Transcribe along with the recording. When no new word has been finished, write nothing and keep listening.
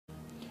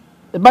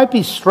It might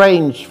be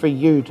strange for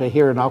you to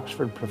hear an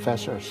Oxford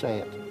professor say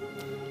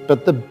it,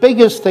 but the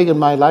biggest thing in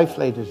my life,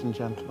 ladies and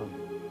gentlemen,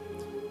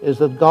 is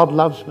that God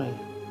loves me.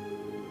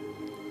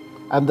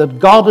 And that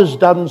God has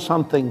done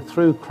something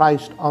through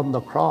Christ on the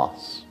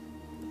cross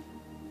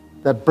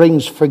that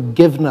brings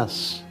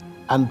forgiveness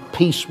and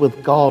peace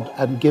with God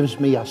and gives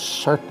me a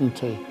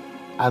certainty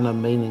and a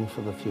meaning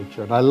for the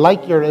future. And I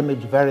like your image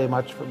very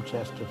much from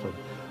Chesterton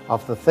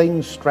of the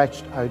things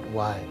stretched out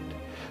wide.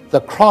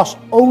 The cross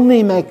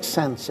only makes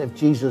sense if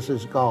Jesus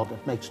is God.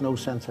 It makes no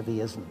sense if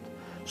he isn't.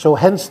 So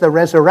hence the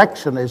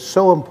resurrection is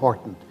so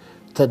important,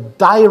 to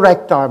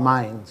direct our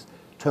minds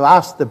to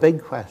ask the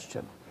big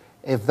question: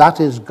 if that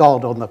is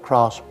God on the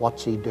cross,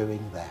 what's he doing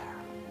there?